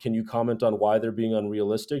 can you comment on why they're being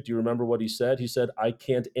unrealistic? Do you remember what he said? He said, I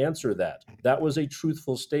can't answer that. That was a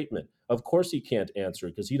truthful statement. Of course he can't answer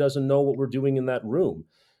it because he doesn't know what we're doing in that room.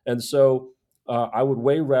 And so I would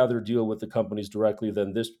way rather deal with the companies directly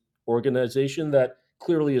than this organization that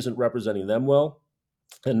clearly isn't representing them well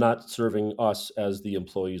and not serving us as the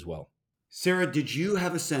employees well. Sarah, did you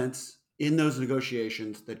have a sense in those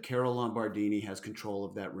negotiations that Carol Lombardini has control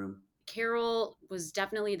of that room? Carol was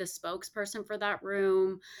definitely the spokesperson for that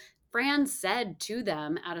room. Fran said to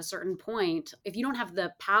them at a certain point, if you don't have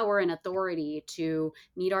the power and authority to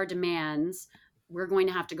meet our demands, we're going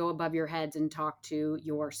to have to go above your heads and talk to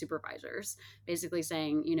your supervisors. Basically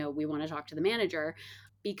saying, we want to talk to the manager,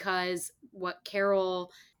 because what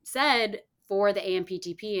Carol said for the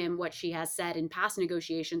AMPTP and what she has said in past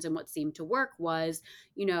negotiations and what seemed to work was,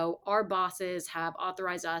 our bosses have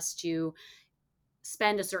authorized us to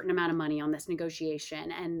spend a certain amount of money on this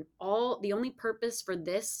negotiation. And the only purpose for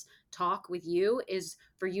this talk with you is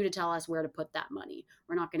for you to tell us where to put that money.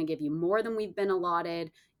 We're not going to give you more than we've been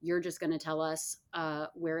allotted. You're just going to tell us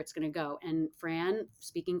where it's going to go. And Fran,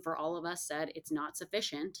 speaking for all of us, said it's not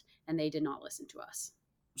sufficient, and they did not listen to us.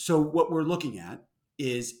 So what we're looking at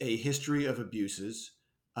is a history of abuses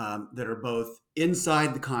that are both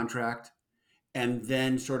inside the contract and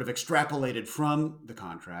then sort of extrapolated from the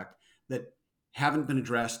contract that haven't been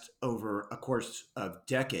addressed over a course of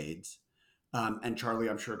decades. And Charlie,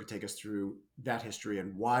 I'm sure, could take us through that history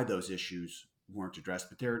and why those issues weren't addressed,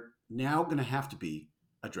 but they're now going to have to be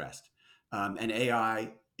addressed. And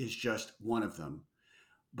AI is just one of them.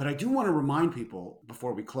 But I do want to remind people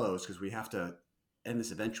before we close, because we have to end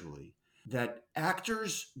this eventually, that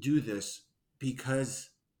actors do this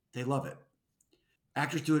because they love it.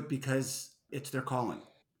 Actors do it because it's their calling.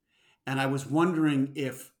 And I was wondering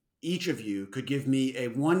if each of you could give me a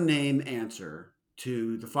one-name answer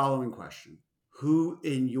to the following question. Who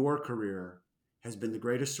in your career has been the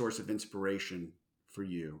greatest source of inspiration for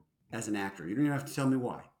you as an actor? You don't even have to tell me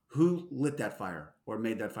why. Who lit that fire or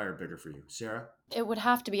made that fire bigger for you? Sarah? It would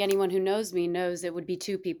have to be, anyone who knows me knows it would be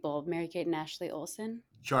two people, Mary-Kate and Ashley Olsen.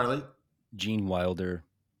 Charlie? Gene Wilder,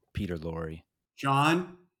 Peter Lorre.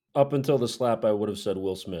 John? Up until the slap, I would have said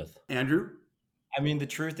Will Smith. Andrew? I mean, the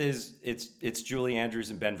truth is, it's Julie Andrews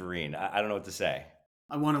and Ben Vereen. I don't know what to say.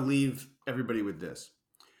 I want to leave everybody with this.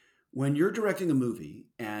 When you're directing a movie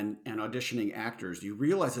and auditioning actors, you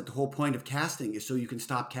realize that the whole point of casting is so you can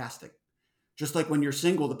stop casting. Just like when you're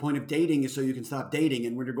single, the point of dating is so you can stop dating.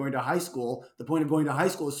 And when you're going to high school, the point of going to high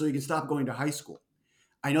school is so you can stop going to high school.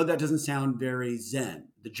 I know that doesn't sound very zen.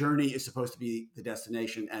 The journey is supposed to be the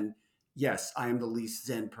destination. And yes, I am the least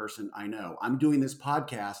zen person I know. I'm doing this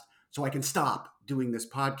podcast so I can stop doing this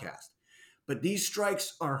podcast. But these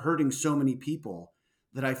strikes are hurting so many people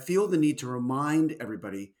that I feel the need to remind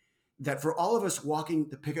everybody that for all of us walking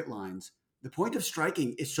the picket lines, the point of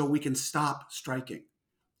striking is so we can stop striking.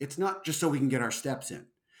 It's not just so we can get our steps in.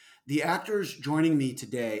 The actors joining me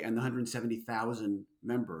today and the 170,000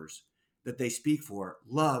 members that they speak for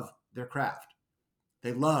love their craft.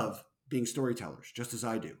 They love being storytellers, just as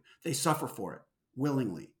I do. They suffer for it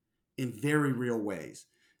willingly in very real ways.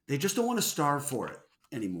 They just don't want to starve for it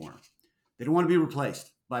anymore. They don't want to be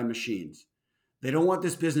replaced by machines. They don't want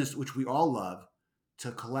this business, which we all love,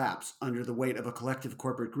 to collapse under the weight of a collective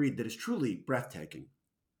corporate greed that is truly breathtaking.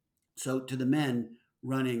 So to the men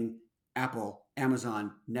running Apple,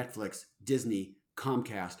 Amazon, Netflix, Disney,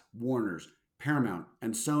 Comcast, Warner's, Paramount,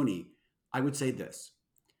 and Sony, I would say this.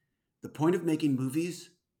 The point of making movies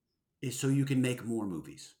is so you can make more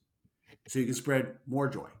movies, so you can spread more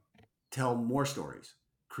joy, tell more stories,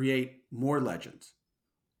 create more legends.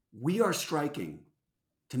 We are striking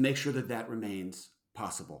to make sure that that remains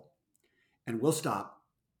possible. And we'll stop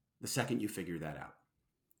the second you figure that out.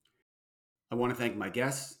 I want to thank my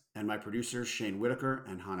guests and my producers, Shane Whitaker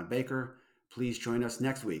and Hannah Baker. Please join us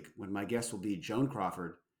next week when my guests will be Joan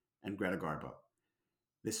Crawford and Greta Garbo.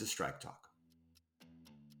 This is Strike Talk.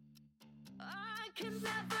 I can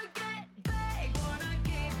never get back what I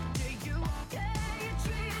gave to you. Yeah, you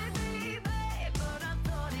treated me bad, but I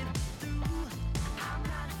thought it through. I'm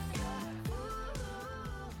not your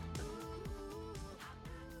fool.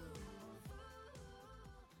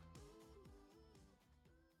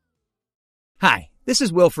 Hi, this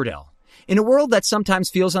is Will Friedle. In a world that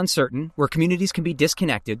sometimes feels uncertain, where communities can be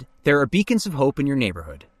disconnected, there are beacons of hope in your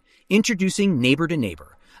neighborhood. Introducing Neighbor to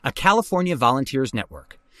Neighbor, a California volunteers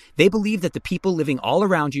network. They believe that the people living all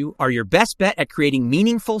around you are your best bet at creating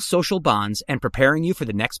meaningful social bonds and preparing you for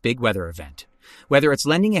the next big weather event. Whether it's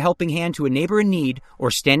lending a helping hand to a neighbor in need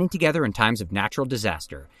or standing together in times of natural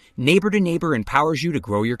disaster, Neighbor to Neighbor empowers you to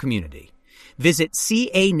grow your community. Visit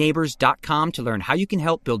caneighbors.com to learn how you can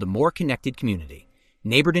help build a more connected community.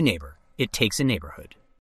 Neighbor to Neighbor, it takes a neighborhood.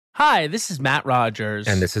 Hi, this is Matt Rogers.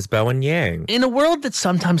 And this is Bowen Yang. In a world that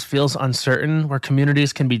sometimes feels uncertain, where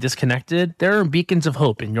communities can be disconnected, there are beacons of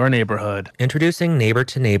hope in your neighborhood. Introducing Neighbor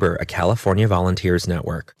to Neighbor, a California volunteers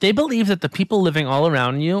network. They believe that the people living all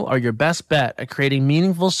around you are your best bet at creating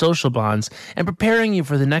meaningful social bonds and preparing you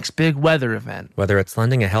for the next big weather event. Whether it's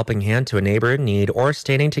lending a helping hand to a neighbor in need or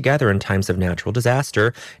standing together in times of natural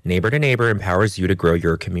disaster, Neighbor to Neighbor empowers you to grow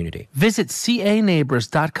your community. Visit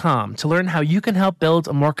caneighbors.com to learn how you can help build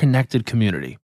a more connected community.